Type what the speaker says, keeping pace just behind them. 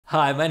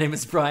Hi, my name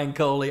is Brian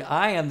Coley.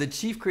 I am the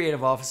Chief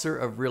Creative Officer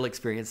of Real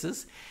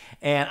Experiences,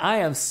 and I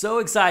am so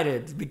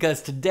excited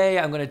because today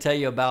I'm going to tell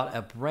you about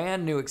a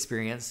brand new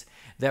experience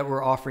that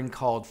we're offering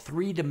called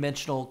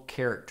Three-Dimensional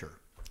Character.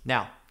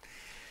 Now,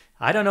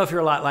 I don't know if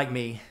you're a lot like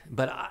me,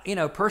 but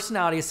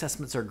personality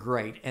assessments are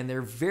great and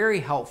they're very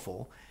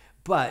helpful.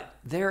 But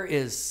there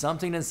is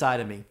something inside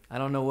of me. I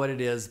don't know what it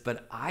is,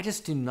 but I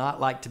just do not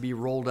like to be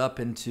rolled up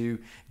into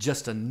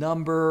just a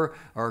number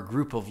or a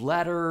group of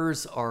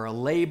letters or a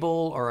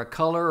label or a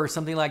color or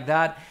something like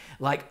that.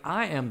 Like,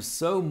 I am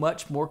so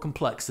much more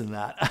complex than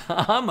that.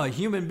 I'm a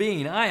human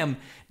being. I am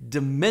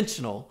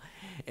dimensional.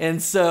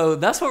 And so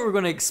that's what we're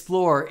going to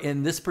explore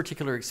in this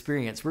particular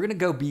experience. We're going to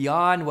go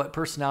beyond what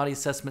personality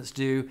assessments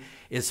do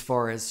as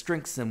far as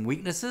strengths and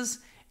weaknesses,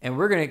 and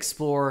we're going to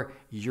explore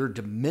your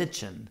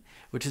dimension,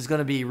 which is going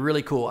to be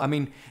really cool. I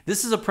mean,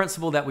 this is a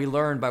principle that we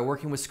learned by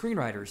working with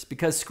screenwriters,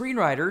 because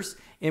screenwriters,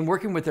 in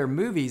working with their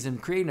movies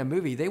and creating a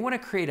movie, they want to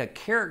create a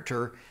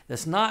character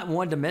that's not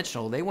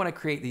one-dimensional. They want to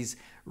create these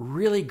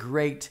really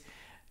great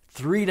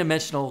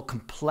three-dimensional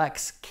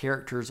complex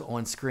characters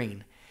on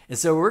screen. And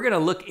so we're going to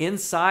look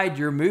inside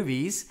your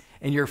movies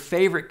and your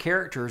favorite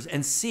characters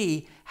and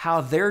see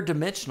how they're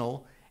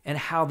dimensional and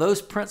how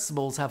those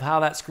principles of how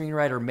that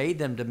screenwriter made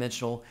them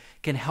dimensional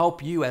can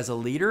help you as a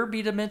leader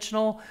be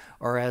dimensional,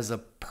 or as a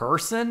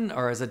person,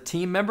 or as a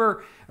team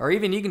member, or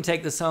even you can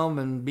take this home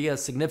and be a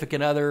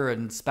significant other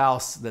and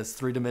spouse that's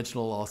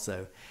three-dimensional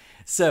also.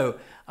 So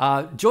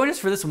join us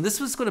for this one. This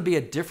was going to be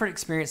a different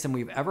experience than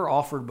we've ever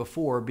offered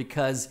before,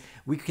 because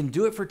we can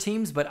do it for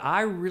teams, but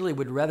I really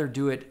would rather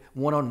do it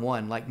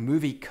one-on-one, like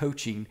movie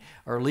coaching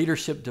or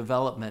leadership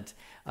development.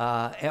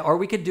 Or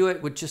we could do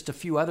it with just a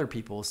few other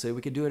people. So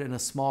we could do it in a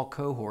small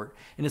cohort.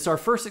 And it's our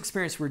first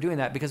experience we're doing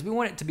that because we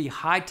want it to be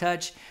high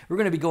touch. We're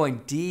going to be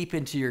going deep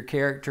into your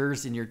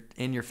characters in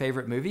your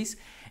favorite movies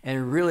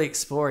and really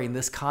exploring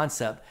this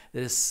concept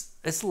that is,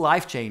 it's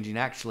life-changing,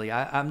 actually.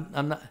 I'm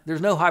not,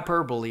 there's no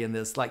hyperbole in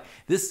this. Like,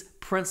 this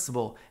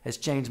principle has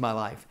changed my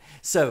life.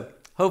 So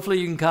hopefully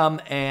you can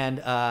come and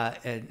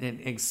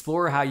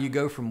explore how you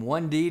go from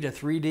 1D to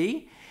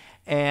 3D.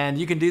 And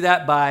you can do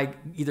that by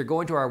either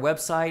going to our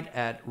website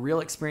at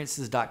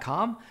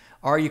realexperiences.com,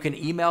 or you can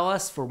email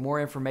us for more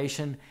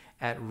information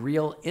at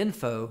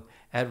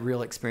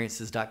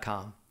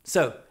realinfo@realexperiences.com.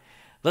 So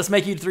let's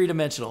make you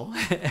three-dimensional,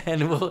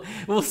 and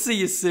we'll see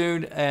you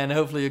soon, and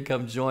hopefully you'll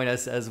come join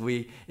us as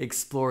we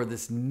explore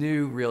this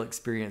new real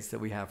experience that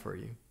we have for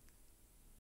you.